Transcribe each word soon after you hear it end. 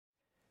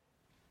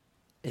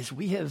As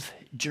we have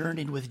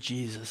journeyed with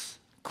Jesus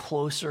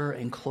closer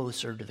and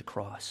closer to the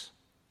cross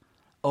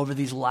over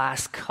these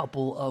last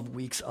couple of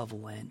weeks of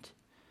Lent,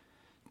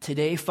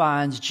 today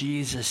finds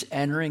Jesus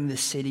entering the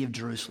city of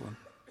Jerusalem.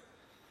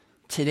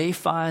 Today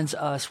finds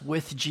us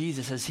with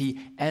Jesus as he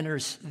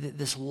enters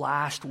this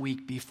last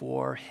week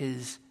before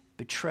his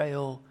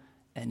betrayal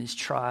and his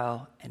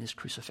trial and his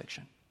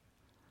crucifixion.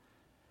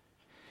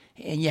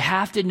 And you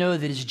have to know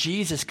that as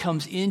Jesus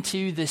comes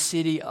into the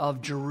city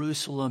of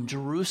Jerusalem,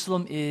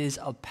 Jerusalem is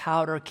a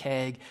powder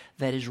keg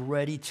that is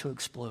ready to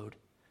explode.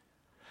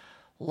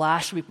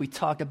 Last week we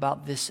talked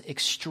about this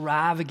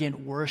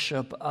extravagant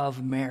worship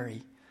of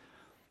Mary,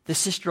 the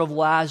sister of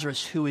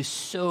Lazarus, who is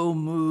so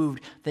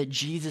moved that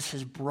Jesus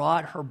has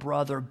brought her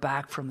brother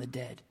back from the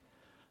dead.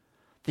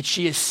 That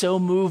she is so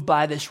moved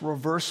by this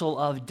reversal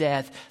of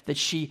death that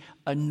she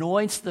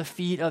anoints the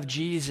feet of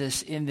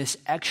Jesus in this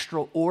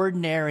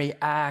extraordinary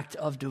act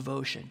of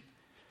devotion.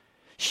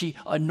 She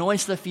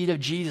anoints the feet of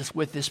Jesus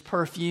with this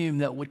perfume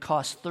that would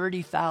cost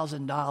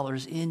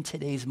 $30,000 in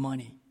today's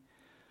money.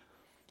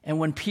 And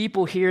when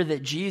people hear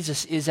that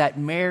Jesus is at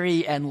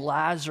Mary and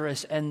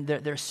Lazarus and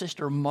their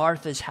sister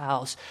Martha's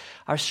house,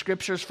 our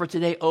scriptures for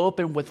today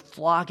open with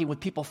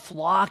people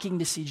flocking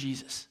to see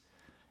Jesus.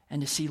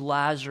 And to see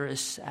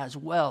Lazarus as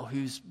well,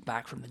 who's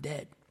back from the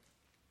dead.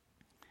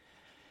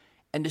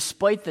 And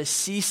despite the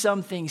see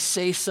something,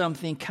 say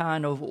something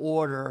kind of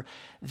order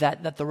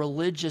that the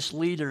religious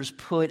leaders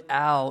put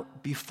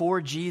out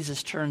before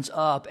Jesus turns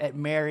up at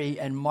Mary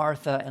and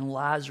Martha and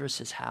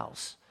Lazarus'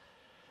 house,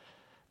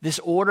 this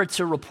order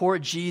to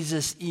report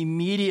Jesus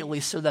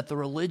immediately so that the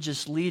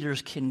religious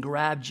leaders can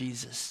grab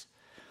Jesus,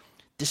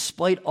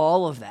 despite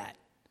all of that,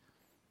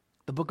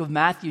 the book of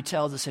Matthew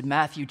tells us in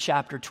Matthew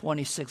chapter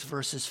 26,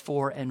 verses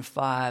 4 and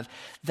 5,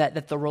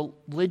 that the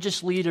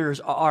religious leaders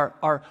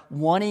are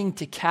wanting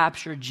to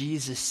capture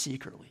Jesus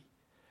secretly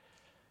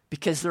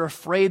because they're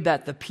afraid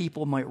that the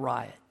people might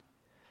riot.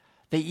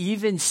 They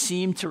even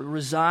seem to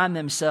resign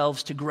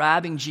themselves to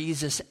grabbing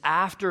Jesus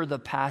after the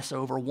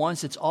Passover,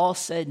 once it's all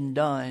said and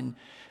done,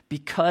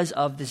 because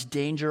of this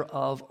danger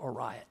of a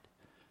riot.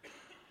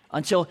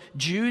 Until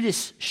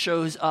Judas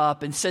shows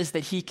up and says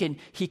that he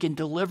can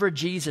deliver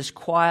Jesus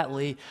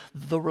quietly,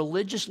 the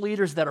religious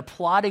leaders that are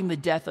plotting the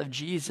death of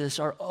Jesus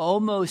are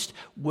almost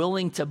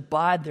willing to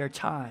bide their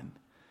time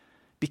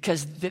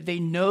because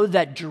they know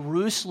that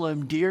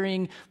Jerusalem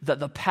during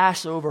the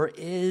Passover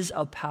is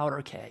a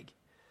powder keg.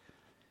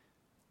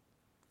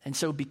 And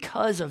so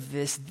because of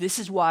this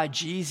is why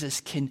Jesus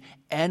can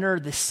enter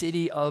the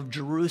city of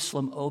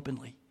Jerusalem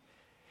openly,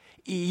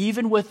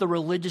 even with the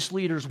religious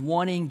leaders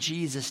wanting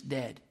Jesus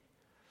dead.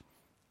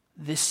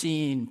 This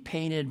scene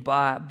painted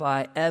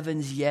by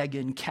Evans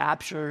Yegan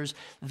captures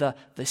the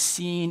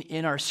scene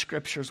in our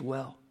scriptures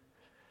well.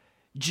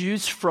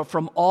 Jews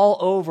from all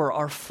over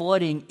are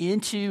flooding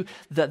into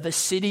the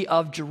city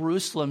of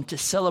Jerusalem to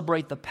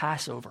celebrate the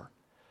Passover.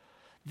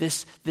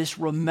 This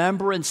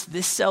remembrance,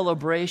 this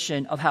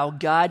celebration of how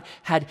God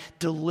had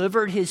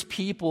delivered his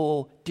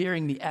people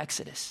during the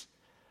Exodus.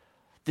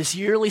 This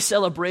yearly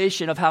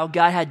celebration of how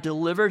God had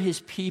delivered his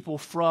people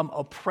from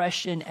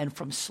oppression and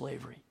from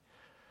slavery.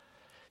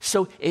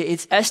 So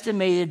it's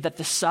estimated that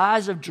the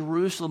size of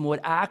Jerusalem would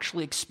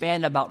actually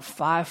expand about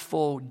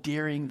fivefold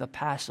during the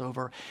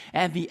Passover.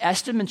 And the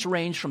estimates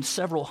range from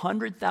several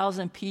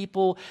 100,000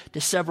 people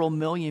to several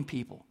million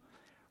people,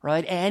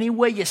 right? Any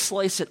way you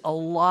slice it, a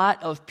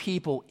lot of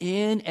people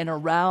in and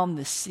around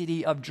the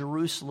city of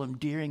Jerusalem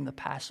during the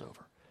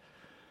Passover.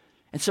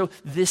 And so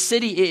this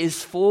city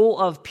is full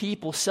of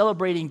people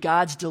celebrating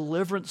God's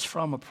deliverance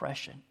from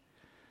oppression.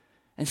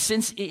 And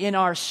since in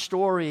our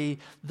story,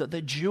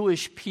 the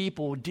Jewish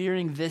people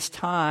during this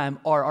time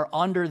are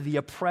under the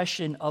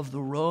oppression of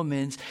the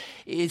Romans,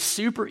 it's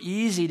super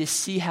easy to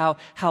see how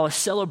a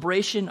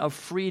celebration of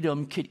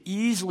freedom could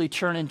easily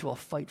turn into a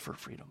fight for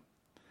freedom.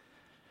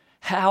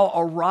 How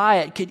a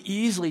riot could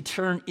easily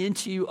turn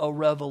into a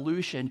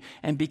revolution.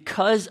 And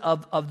because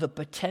of the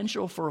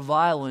potential for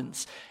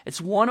violence,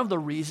 it's one of the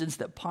reasons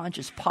that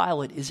Pontius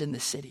Pilate is in the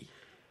city.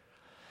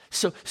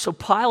 So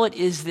Pilate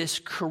is this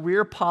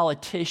career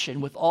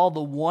politician with all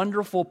the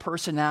wonderful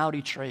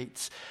personality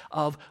traits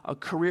of a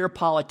career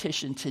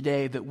politician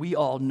today that we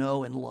all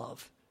know and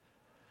love.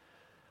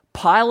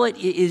 Pilate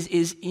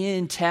is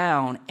in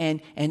town,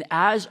 and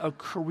as a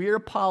career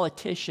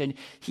politician,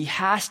 he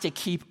has to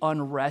keep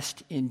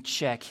unrest in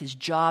check. His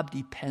job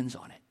depends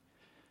on it.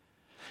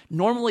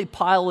 Normally,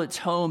 Pilate's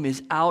home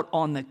is out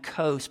on the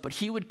coast, but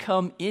he would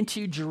come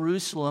into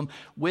Jerusalem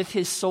with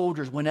his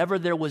soldiers whenever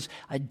there was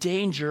a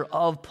danger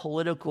of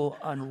political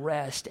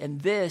unrest. And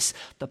this,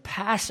 the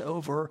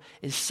Passover,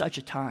 is such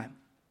a time.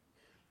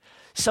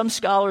 Some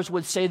scholars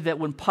would say that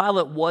when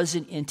Pilate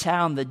wasn't in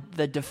town,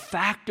 the de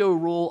facto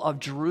rule of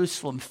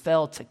Jerusalem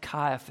fell to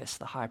Caiaphas,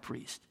 the high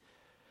priest.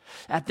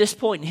 At this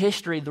point in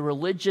history, the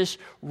religious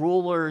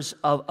rulers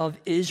of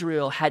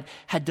Israel had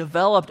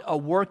developed a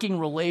working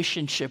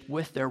relationship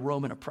with their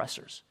Roman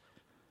oppressors.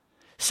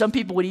 Some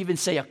people would even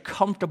say a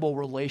comfortable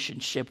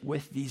relationship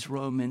with these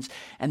Romans.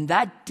 And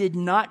that did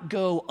not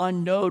go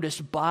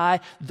unnoticed by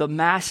the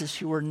masses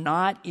who were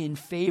not in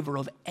favor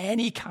of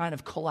any kind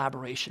of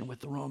collaboration with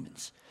the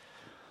Romans.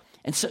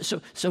 And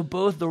so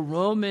both the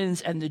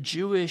Romans and the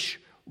Jewish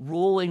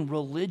ruling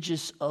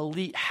religious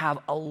elite have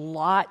a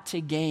lot to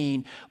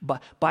gain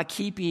by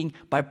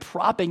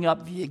propping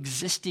up the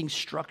existing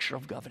structure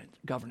of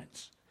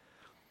governance,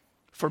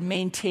 for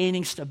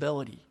maintaining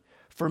stability,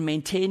 for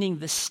maintaining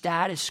the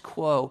status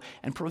quo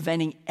and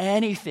preventing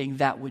anything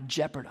that would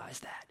jeopardize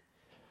that.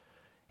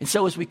 And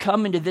so as we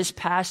come into this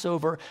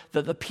Passover,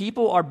 the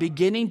people are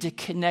beginning to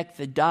connect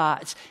the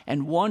dots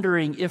and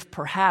wondering if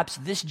perhaps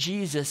this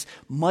Jesus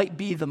might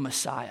be the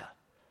Messiah,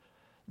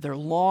 their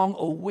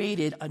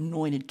long-awaited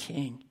anointed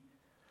king.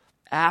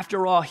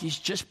 After all, he's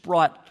just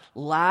brought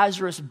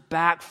Lazarus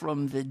back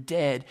from the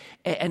dead,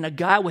 and a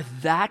guy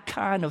with that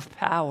kind of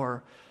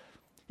power,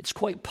 it's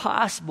quite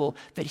possible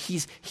that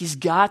he's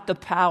got the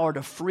power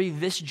to free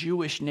this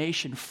Jewish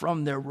nation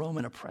from their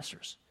Roman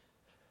oppressors.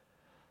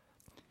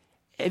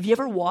 Have you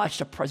ever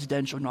watched a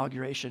presidential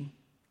inauguration?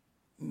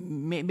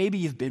 Maybe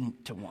you've been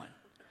to one.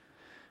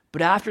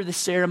 But after the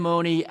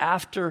ceremony,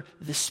 after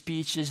the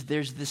speeches,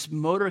 there's this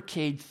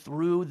motorcade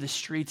through the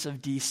streets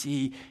of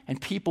D.C.,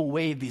 and people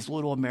wave these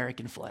little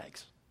American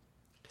flags.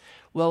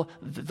 Well,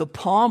 the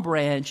palm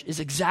branch is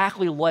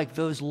exactly like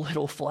those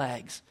little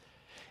flags.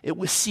 It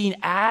was seen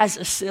as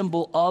a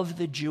symbol of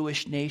the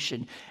Jewish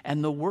nation.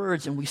 And the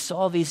words, and we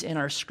saw these in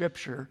our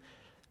scripture,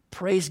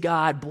 praise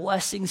God,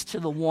 blessings to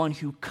the one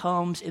who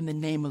comes in the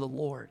name of the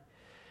Lord.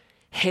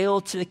 Hail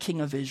to the King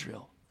of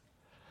Israel.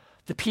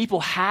 The people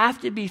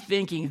have to be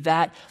thinking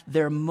that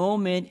their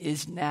moment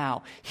is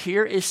now.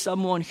 Here is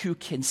someone who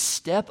can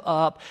step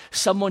up,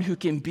 someone who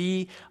can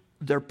be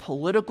their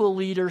political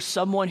leader,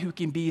 someone who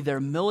can be their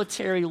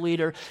military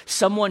leader,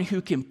 someone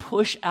who can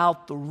push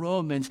out the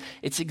Romans.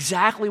 It's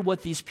exactly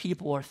what these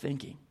people are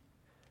thinking.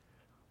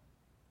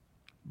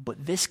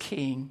 But this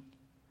king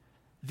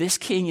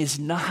is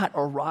not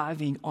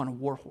arriving on a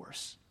war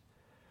horse.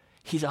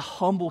 He's a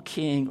humble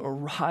king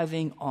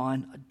arriving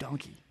on a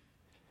donkey.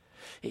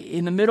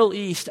 In the Middle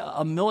East,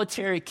 a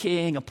military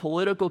king, a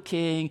political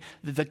king,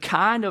 the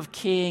kind of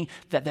king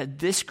that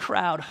this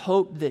crowd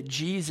hoped that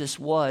Jesus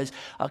was,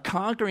 a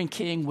conquering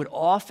king would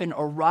often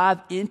arrive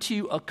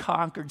into a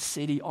conquered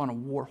city on a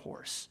war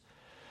horse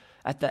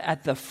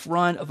at the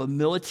front of a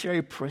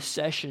military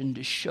procession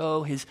to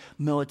show his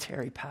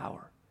military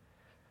power.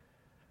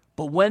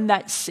 But when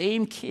that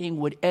same king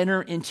would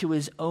enter into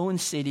his own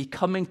city,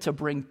 coming to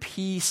bring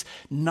peace,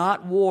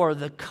 not war,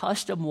 the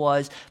custom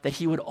was that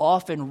he would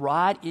often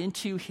ride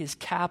into his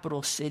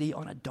capital city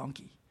on a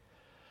donkey.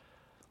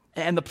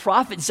 And the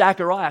prophet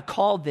Zechariah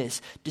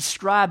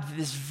described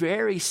this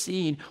very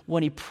scene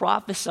when he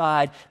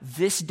prophesied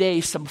this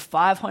day some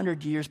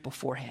 500 years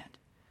beforehand.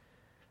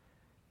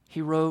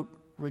 He wrote,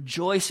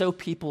 "Rejoice, O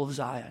people of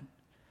Zion.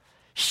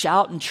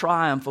 Shout in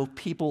triumph, O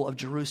people of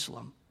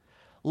Jerusalem.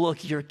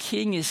 Look, your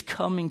king is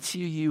coming to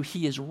you.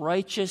 He is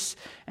righteous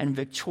and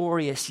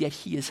victorious, yet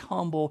he is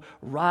humble,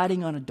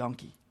 riding on a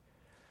donkey,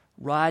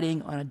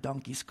 riding on a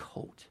donkey's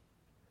coat."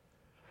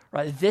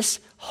 Right? This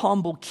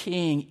humble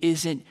king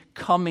isn't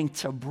coming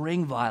to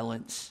bring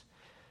violence.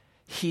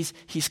 He's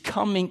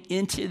coming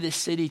into the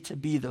city to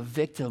be the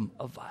victim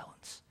of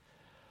violence.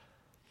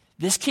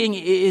 This king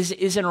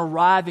isn't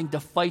arriving to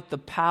fight the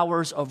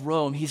powers of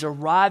Rome. He's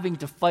arriving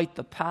to fight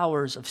the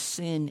powers of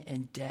sin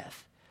and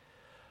death.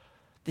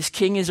 This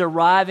king is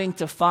arriving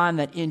to find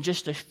that in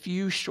just a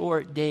few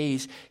short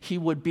days, he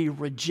would be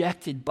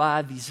rejected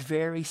by these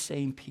very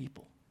same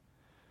people.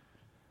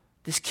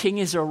 This king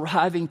is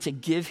arriving to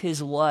give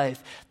his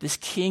life. This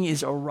king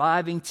is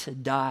arriving to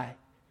die.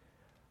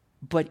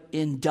 But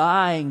in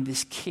dying,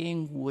 this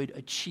king would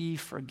achieve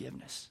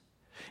forgiveness.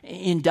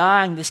 In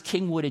dying, this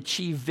king would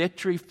achieve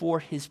victory for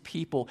his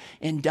people.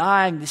 In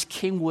dying, this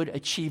king would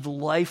achieve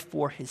life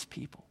for his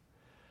people.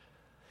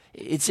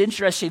 It's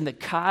interesting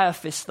that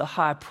Caiaphas, the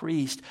high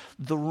priest,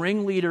 the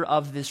ringleader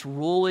of this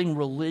ruling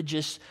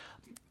religious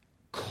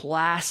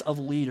class of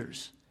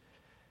leaders,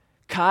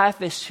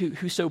 Caiaphas,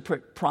 who so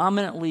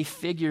prominently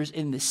figures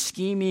in the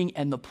scheming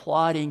and the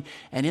plotting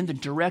and in the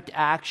direct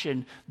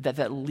action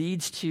that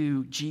leads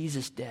to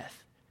Jesus'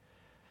 death.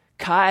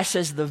 Caiaphas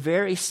says the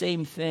very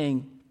same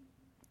thing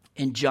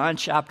in John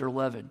chapter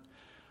 11,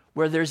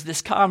 where there's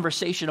this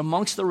conversation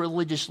amongst the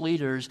religious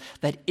leaders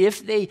that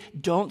if they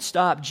don't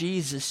stop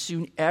Jesus,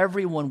 soon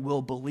everyone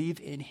will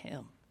believe in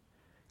him.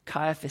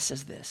 Caiaphas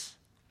says this.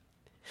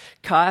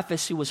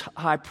 Caiaphas, who was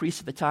high priest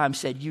at the time,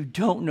 said, "You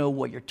don't know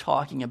what you're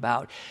talking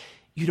about.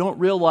 You don't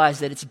realize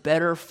that it's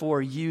better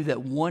for you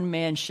that one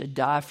man should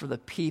die for the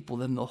people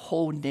than the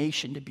whole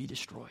nation to be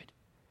destroyed."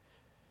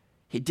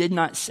 He did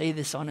not say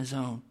this on his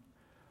own.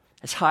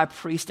 As high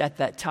priest at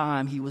that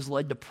time, he was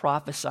led to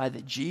prophesy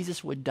that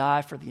Jesus would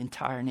die for the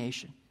entire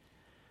nation.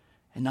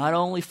 And not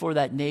only for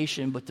that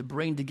nation, but to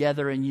bring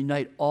together and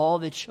unite all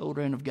the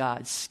children of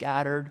God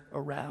scattered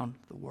around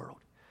the world.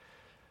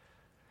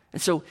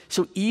 And so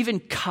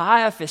even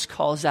Caiaphas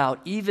calls out,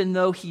 even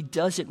though he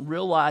doesn't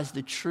realize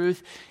the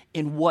truth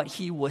in what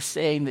he was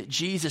saying, that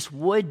Jesus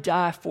would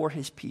die for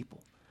his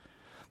people,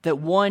 that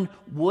one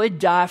would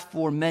die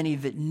for many,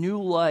 that new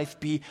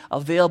life be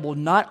available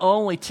not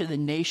only to the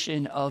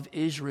nation of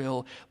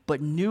Israel,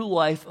 but new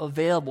life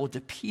available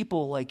to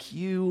people like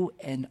you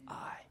and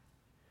I.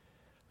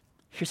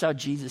 Here's how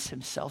Jesus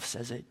himself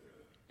says it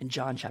in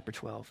John chapter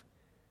 12.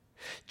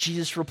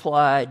 Jesus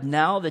replied,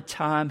 "Now the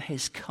time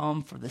has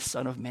come for the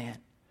Son of Man."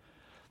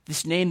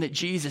 This name that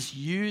Jesus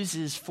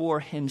uses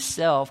for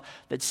himself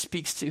that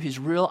speaks to his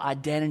real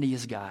identity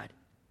as God.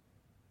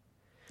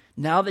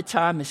 Now the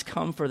time has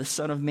come for the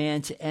Son of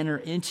Man to enter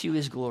into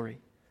his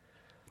glory.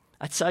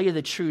 I tell you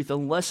the truth,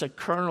 unless a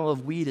kernel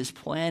of wheat is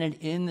planted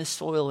in the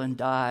soil and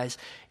dies,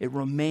 it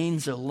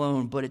remains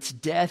alone, but its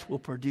death will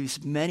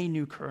produce many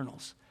new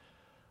kernels,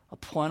 a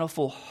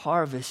plentiful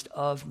harvest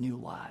of new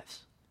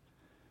lives.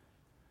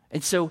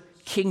 And so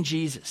King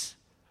Jesus,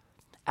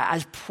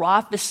 as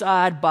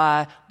prophesied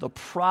by the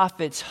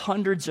prophets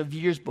hundreds of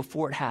years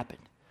before it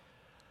happened,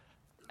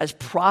 as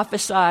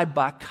prophesied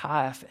by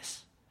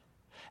Caiaphas,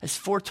 as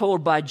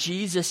foretold by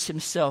Jesus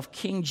himself,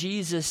 King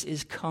Jesus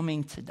is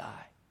coming to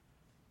die.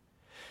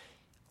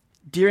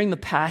 During the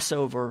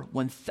Passover,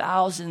 when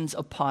thousands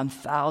upon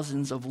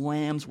thousands of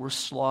lambs were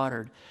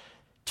slaughtered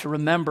to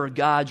remember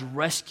God's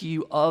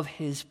rescue of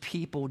his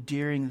people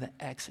during the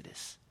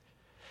Exodus,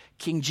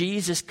 King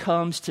Jesus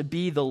comes to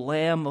be the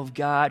Lamb of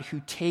God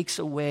who takes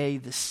away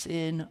the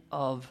sin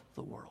of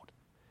the world.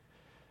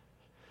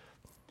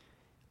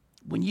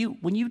 When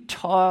you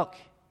talk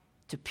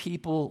to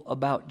people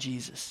about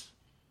Jesus,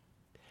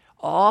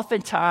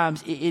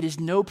 oftentimes it is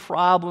no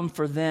problem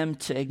for them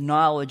to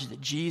acknowledge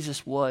that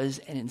Jesus was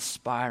an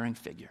inspiring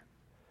figure,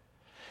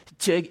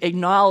 to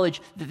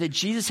acknowledge that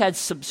Jesus had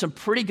some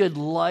pretty good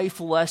life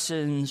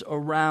lessons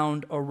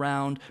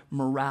around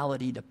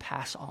morality to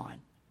pass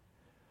on,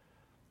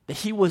 that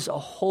he was a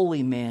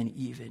holy man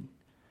even,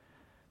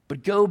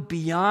 but go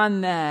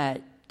beyond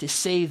that to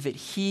say that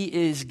he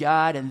is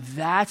God, and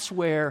that's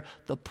where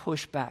the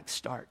pushback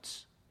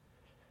starts.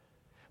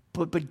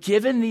 But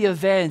given the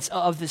events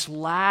of this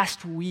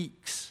last week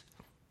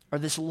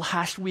of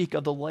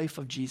the life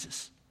of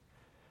Jesus,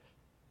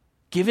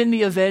 given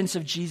the events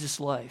of Jesus'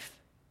 life,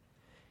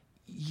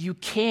 you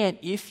can't,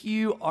 if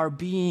you are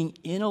being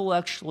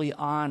intellectually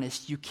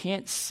honest, you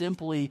can't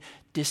simply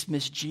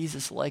dismiss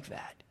Jesus like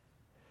that.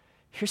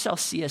 Here's how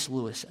C.S.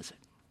 Lewis says it.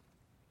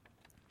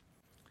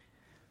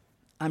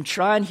 I'm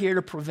trying here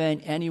to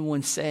prevent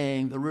anyone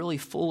saying the really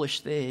foolish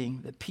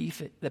thing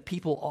that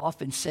people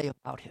often say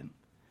about him.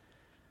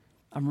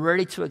 I'm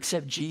ready to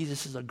accept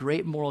Jesus as a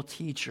great moral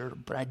teacher,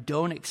 but I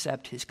don't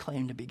accept his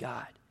claim to be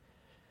God.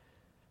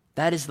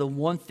 That is the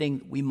one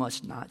thing we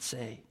must not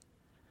say.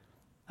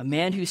 A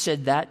man who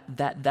said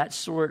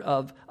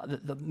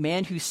the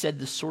man who said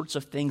the sorts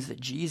of things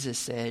that Jesus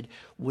said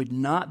would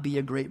not be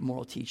a great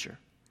moral teacher.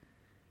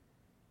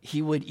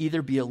 He would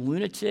either be a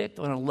lunatic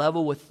on a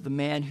level with the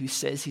man who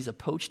says he's a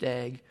poached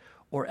egg,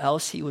 or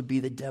else he would be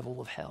the devil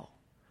of hell.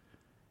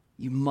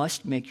 You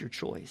must make your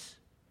choice.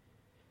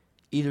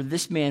 Either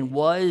this man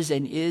was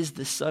and is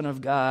the Son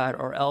of God,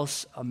 or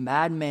else a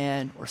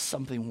madman or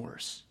something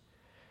worse.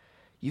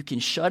 You can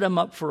shut him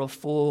up for a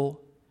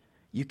fool,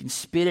 you can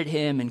spit at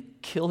him and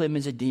kill him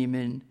as a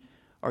demon,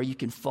 or you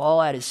can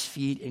fall at his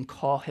feet and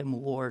call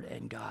him Lord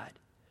and God.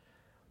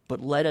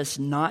 But let us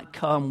not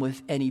come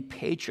with any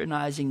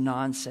patronizing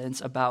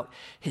nonsense about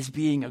his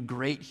being a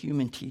great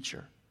human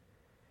teacher.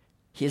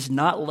 He has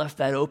not left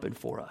that open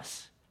for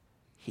us.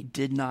 He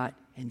did not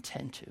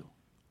intend to.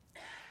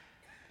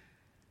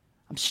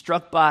 I'm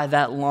struck by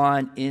that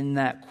line in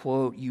that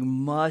quote, you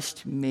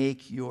must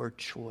make your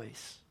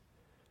choice.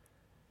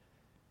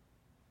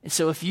 And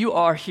so if you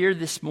are here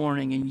this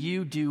morning and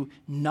you do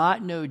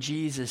not know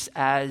Jesus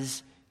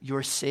as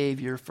your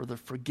Savior for the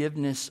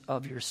forgiveness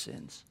of your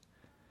sins,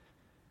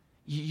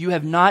 you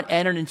have not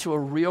entered into a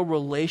real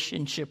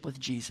relationship with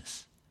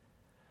Jesus,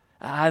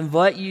 I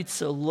invite you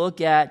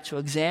to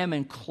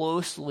examine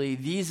closely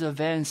these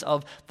events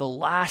of the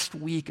last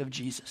week of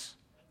Jesus.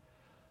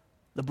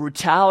 The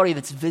brutality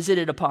that's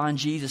visited upon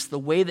Jesus, the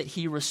way that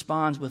he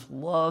responds with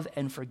love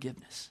and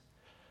forgiveness,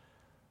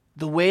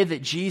 the way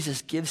that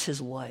Jesus gives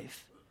his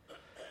life.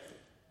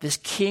 This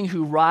king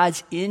who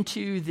rides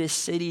into this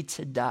city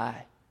to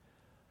die,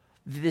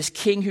 this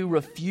king who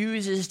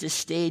refuses to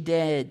stay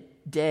dead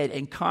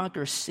and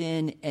conquer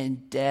sin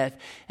and death,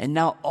 and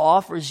now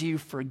offers you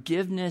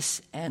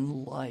forgiveness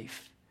and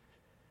life.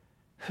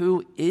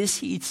 Who is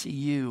he to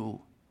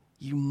you?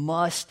 You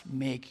must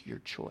make your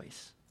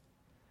choice.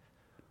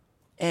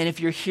 And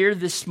if you're here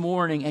this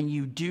morning and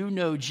you do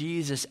know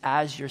Jesus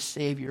as your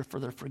Savior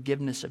for the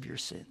forgiveness of your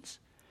sins,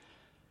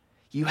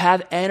 you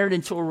have entered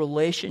into a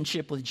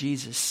relationship with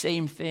Jesus,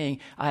 same thing.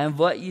 I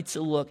invite you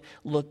to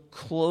look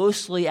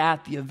closely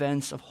at the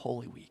events of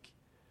Holy Week.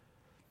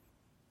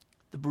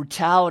 The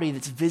brutality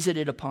that's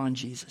visited upon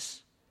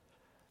Jesus,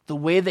 the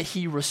way that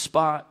he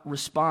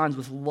responds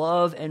with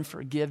love and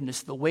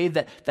forgiveness, the way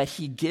that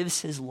he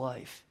gives his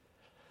life,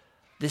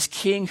 This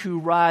king who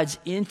rides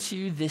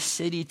into this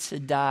city to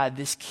die,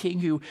 this king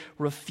who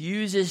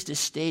refuses to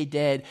stay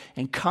dead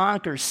and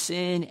conquers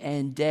sin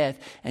and death,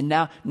 and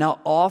now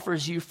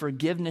offers you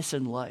forgiveness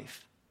and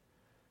life.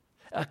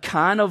 A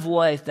kind of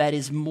life that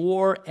is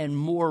more and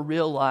more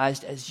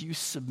realized as you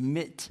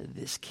submit to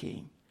this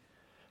king,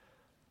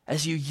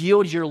 as you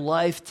yield your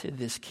life to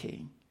this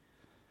king,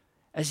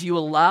 as you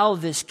allow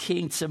this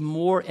king to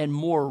more and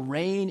more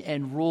reign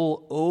and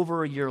rule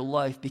over your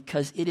life,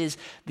 because it is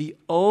the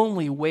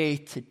only way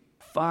to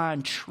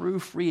find true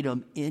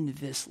freedom in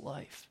this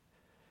life.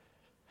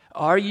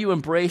 Are you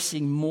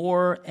embracing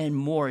more and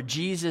more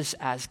Jesus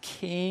as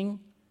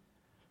king,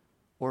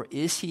 or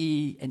is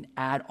he an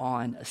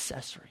add-on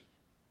accessory?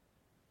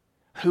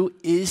 Who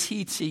is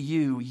he to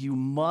you? You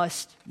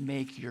must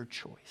make your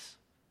choice.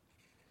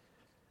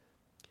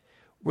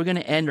 We're going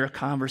to end our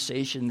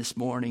conversation this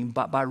morning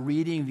by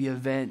reading the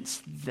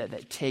events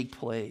that take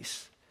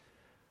place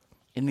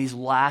in these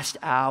last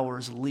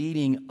hours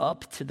leading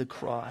up to the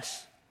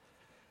cross.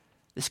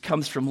 This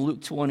comes from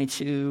Luke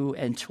 22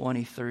 and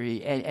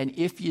 23. And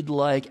if you'd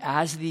like,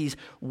 as these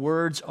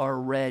words are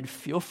read,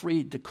 feel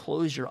free to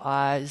close your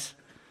eyes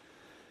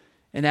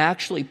and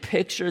actually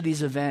picture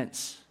these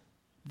events,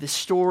 this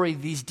story,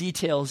 these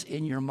details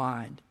in your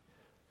mind.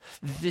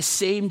 The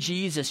same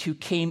Jesus who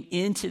came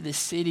into the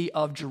city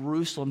of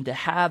Jerusalem to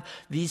have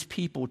these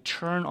people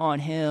turn on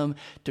him,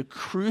 to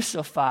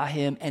crucify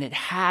him, and it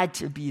had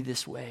to be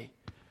this way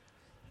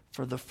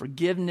for the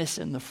forgiveness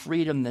and the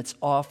freedom that's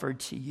offered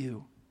to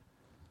you.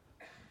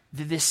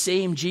 The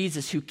same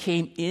Jesus who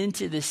came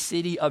into the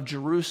city of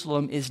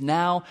Jerusalem is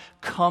now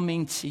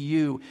coming to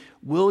you.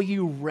 Will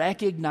you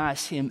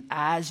recognize him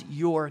as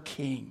your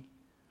king?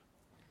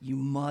 You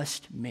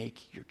must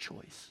make your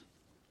choice.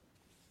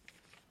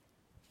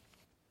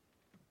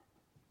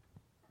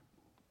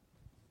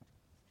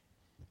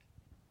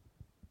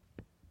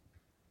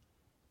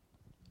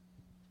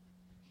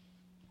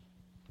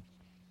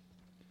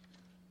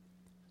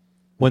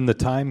 When the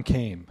time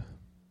came,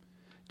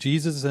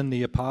 Jesus and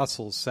the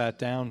apostles sat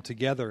down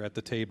together at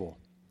the table.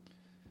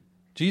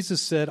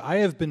 Jesus said, "I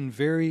have been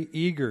very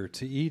eager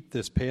to eat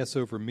this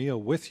Passover meal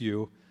with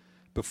you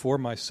before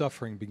my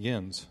suffering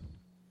begins.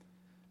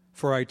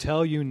 For I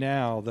tell you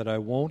now that I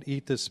won't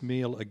eat this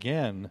meal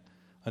again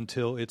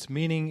until its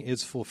meaning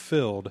is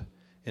fulfilled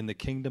in the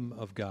kingdom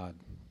of God."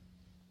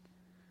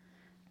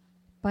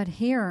 But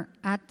here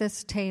at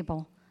this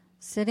table,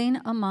 sitting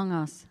among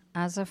us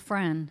as a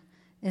friend,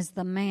 is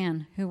the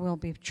man who will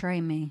betray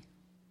me.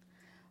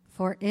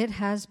 For it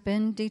has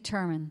been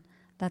determined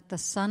that the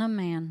Son of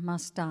Man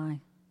must die.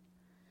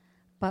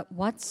 But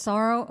what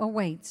sorrow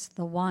awaits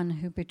the one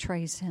who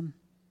betrays him?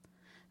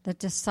 The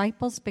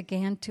disciples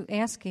began to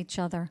ask each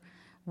other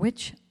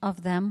which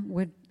of them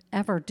would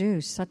ever do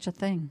such a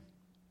thing.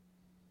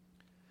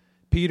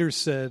 Peter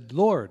said,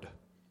 "Lord,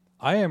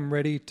 I am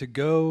ready to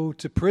go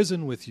to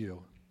prison with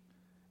you,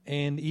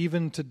 and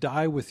even to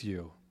die with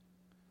you."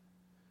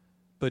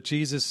 But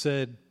Jesus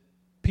said,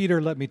 "Peter,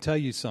 let me tell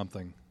you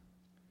something.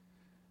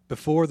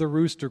 Before the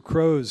rooster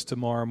crows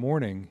tomorrow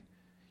morning,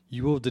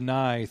 you will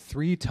deny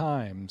 3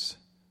 times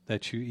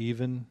that you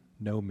even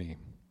know me."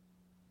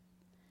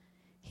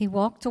 He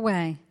walked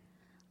away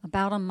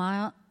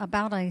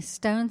about a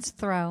stone's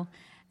throw,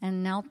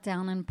 and knelt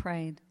down and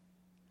prayed,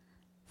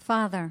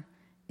 "Father,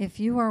 if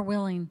you are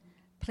willing,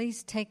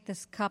 please take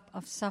this cup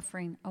of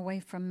suffering away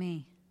from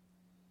me.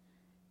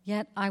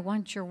 Yet I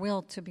want your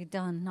will to be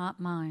done, not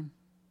mine."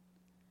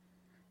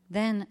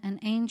 Then an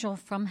angel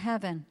from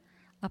heaven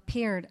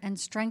appeared and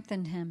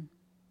strengthened him.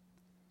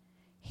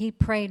 He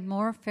prayed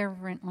more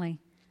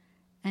fervently,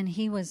 and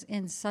he was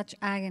in such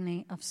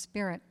agony of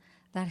spirit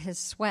that his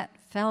sweat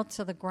fell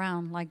to the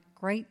ground like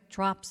great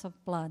drops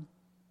of blood.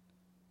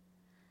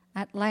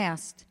 At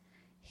last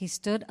he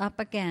stood up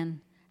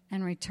again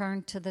and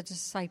returned to the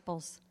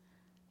disciples,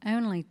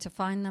 only to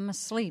find them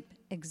asleep,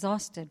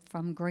 exhausted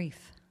from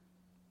grief.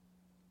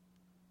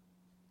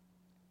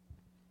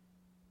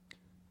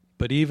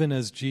 But even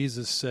as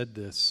Jesus said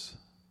this,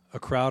 a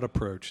crowd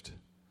approached,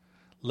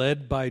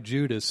 led by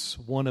Judas,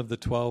 one of the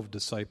 12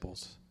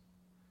 disciples.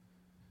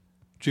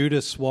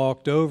 Judas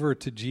walked over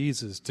to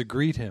Jesus to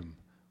greet him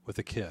with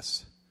a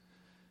kiss.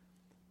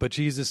 But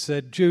Jesus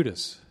said,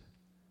 "Judas,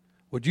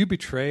 would you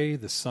betray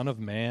the Son of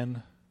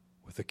Man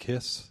with a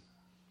kiss?"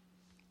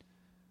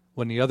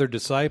 When the other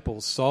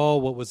disciples saw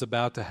what was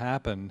about to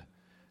happen,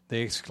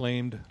 they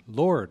exclaimed,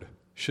 "Lord,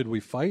 should we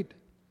fight?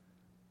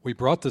 We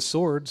brought the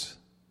swords."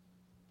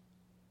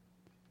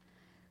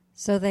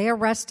 So they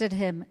arrested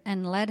him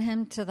and led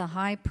him to the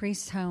high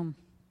priest's home.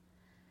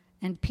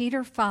 And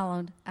Peter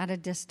followed at a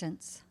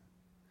distance.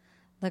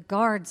 The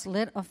guards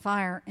lit a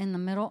fire in the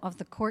middle of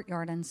the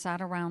courtyard and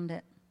sat around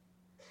it.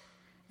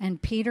 And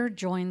Peter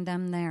joined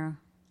them there.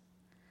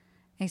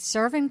 A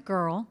servant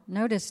girl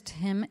noticed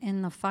him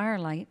in the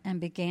firelight and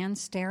began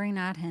staring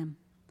at him.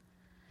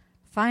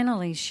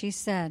 Finally, she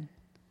said,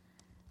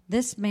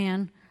 "This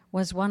man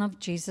was one of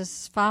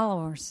Jesus'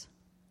 followers."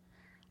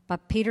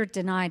 But Peter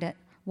denied it.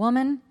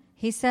 "Woman,"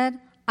 he said,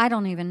 "I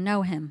don't even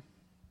know him."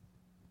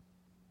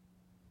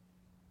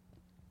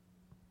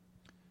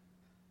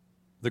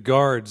 the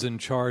guards in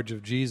charge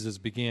of Jesus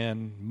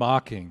began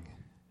mocking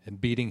and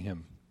beating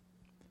him.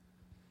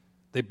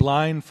 They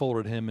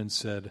blindfolded him and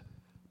said,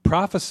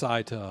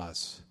 "Prophesy to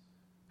us.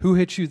 Who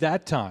hit you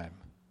that time?"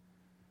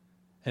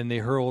 And they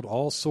hurled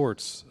all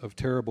sorts of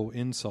terrible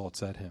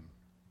insults at him.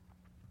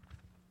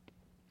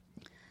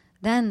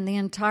 Then the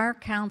entire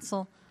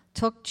council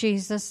took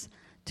Jesus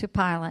to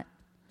Pilate,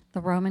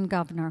 the Roman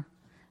governor.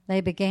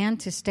 They began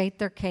to state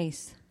their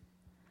case.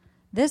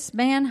 "This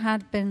man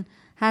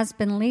has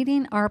been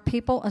leading our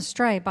people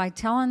astray by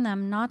telling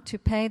them not to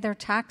pay their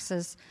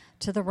taxes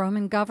to the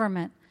Roman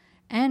government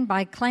and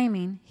by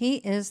claiming he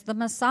is the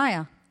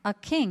Messiah, a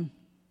king."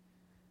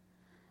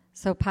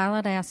 So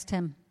Pilate asked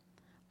him,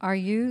 "Are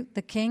you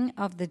the king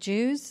of the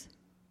Jews?"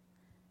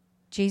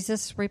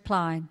 Jesus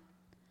replied,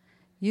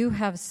 "You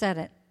have said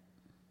it."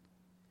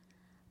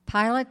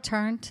 Pilate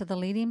turned to the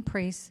leading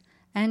priests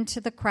and to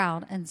the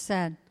crowd and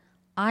said,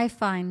 "I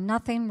find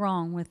nothing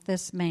wrong with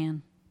this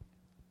man."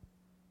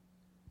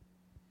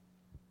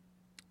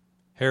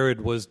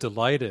 Herod was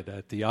delighted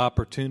at the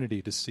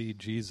opportunity to see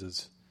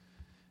Jesus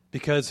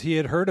because he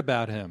had heard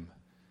about him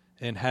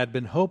and had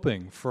been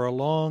hoping for a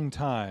long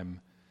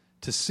time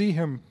to see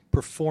him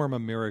perform a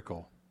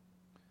miracle.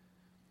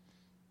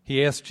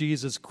 He asked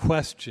Jesus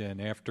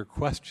question after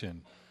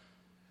question,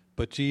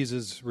 but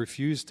Jesus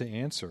refused to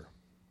answer.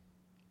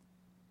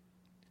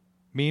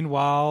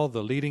 Meanwhile,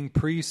 the leading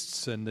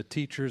priests and the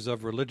teachers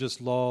of religious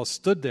law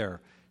stood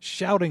there,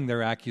 shouting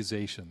their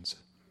accusations.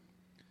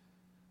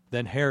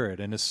 Then Herod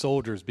and his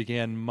soldiers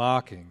began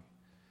mocking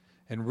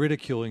and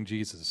ridiculing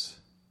Jesus.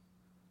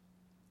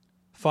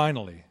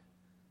 Finally,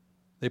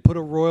 they put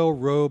a royal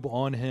robe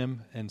on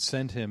him and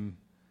sent him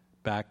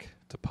back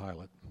to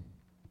Pilate.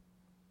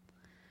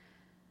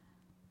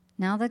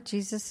 Now that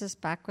Jesus is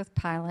back with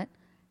Pilate,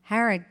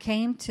 Herod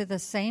came to the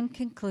same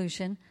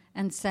conclusion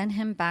and sent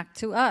him back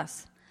to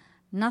us.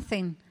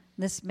 Nothing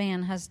this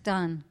man has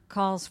done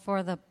calls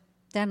for the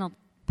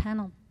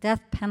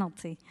death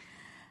penalty.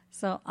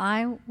 So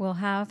I will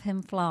have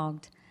him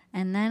flogged,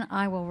 and then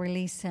I will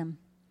release him.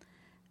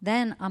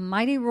 Then a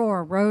mighty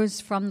roar rose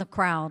from the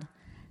crowd,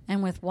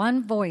 and with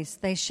one voice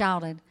they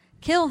shouted,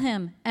 "Kill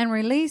him and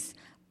release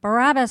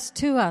Barabbas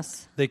to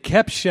us." They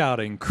kept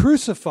shouting,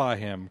 "Crucify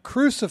him,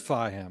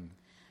 crucify him."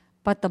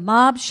 But the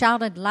mob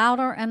shouted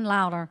louder and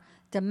louder,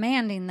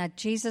 demanding that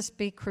Jesus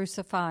be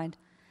crucified,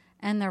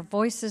 and their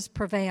voices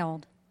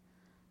prevailed.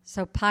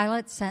 So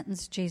Pilate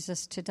sentenced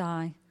Jesus to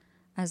die,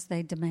 as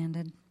they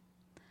demanded.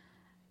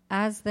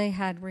 As they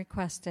had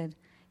requested,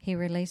 he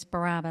released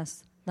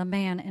Barabbas, the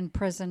man in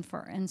prison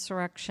for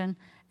insurrection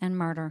and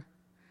murder.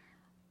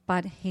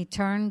 But he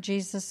turned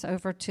Jesus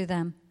over to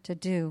them to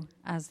do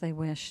as they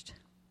wished.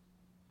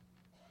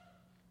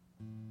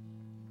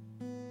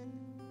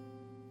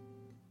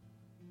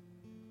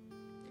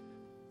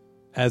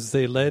 As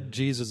they led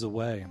Jesus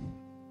away,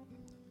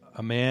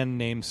 a man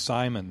named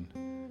Simon,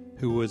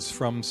 who was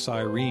from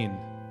Cyrene,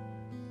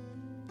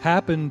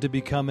 happened to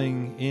be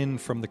coming in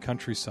from the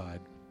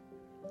countryside.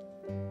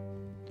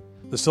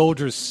 The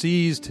soldiers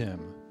seized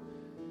him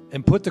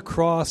and put the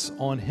cross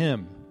on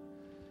him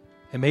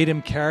and made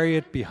him carry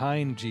it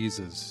behind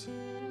Jesus.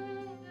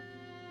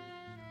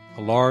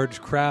 A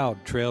large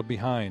crowd trailed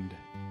behind,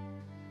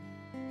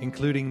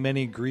 including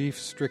many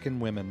grief-stricken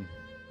women.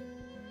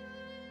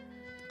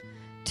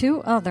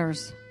 2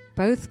 others,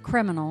 both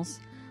criminals,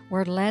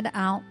 were led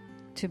out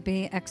to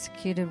be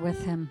executed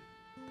with him.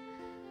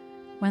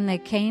 When they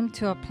came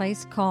to a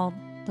place called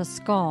the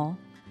Skull,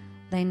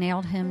 they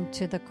nailed him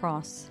to the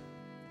cross.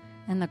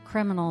 And the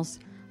criminals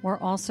were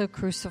also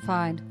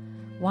crucified,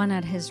 one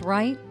at his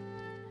right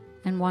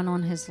and one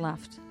on his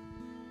left.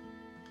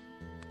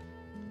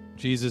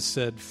 Jesus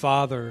said,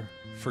 "Father,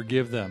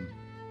 forgive them,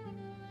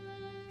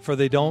 for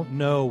they don't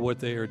know what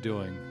they are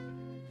doing."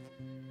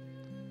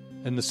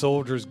 And the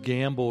soldiers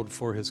gambled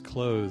for his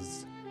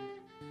clothes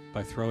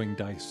by throwing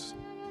dice.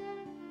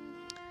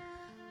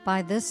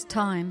 By this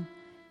time,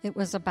 it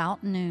was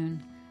about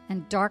noon,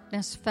 and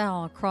darkness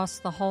fell across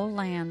the whole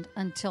land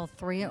until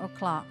 3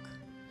 o'clock.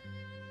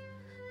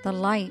 The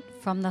light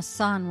from the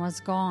sun was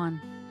gone,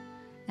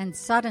 and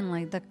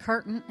suddenly the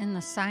curtain in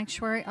the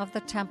sanctuary of the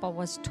temple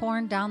was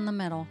torn down the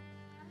middle.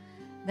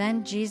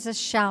 Then Jesus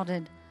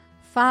shouted,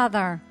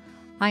 "Father,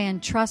 I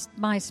entrust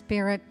my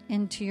spirit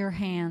into your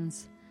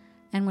hands."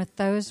 And with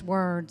those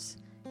words,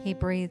 he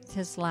breathed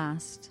his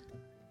last.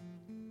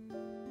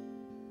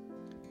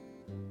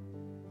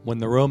 When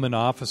the Roman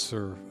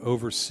officer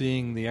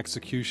overseeing the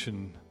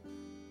execution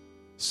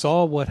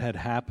saw what had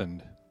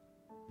happened,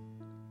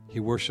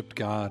 he worshiped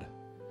God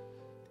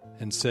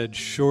and said,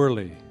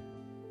 "Surely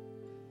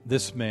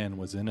this man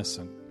was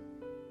innocent."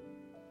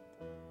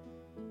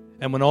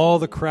 And when all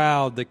the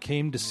crowd that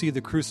came to see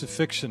the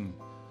crucifixion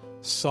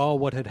saw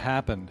what had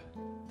happened,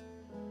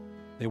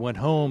 they went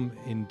home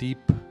in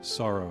deep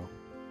sorrow.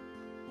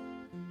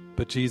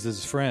 But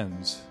Jesus'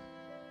 friends,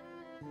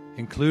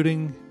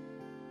 including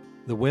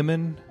the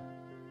women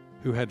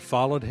who had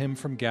followed him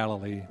from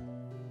Galilee,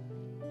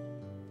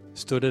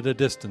 stood at a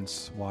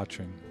distance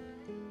watching.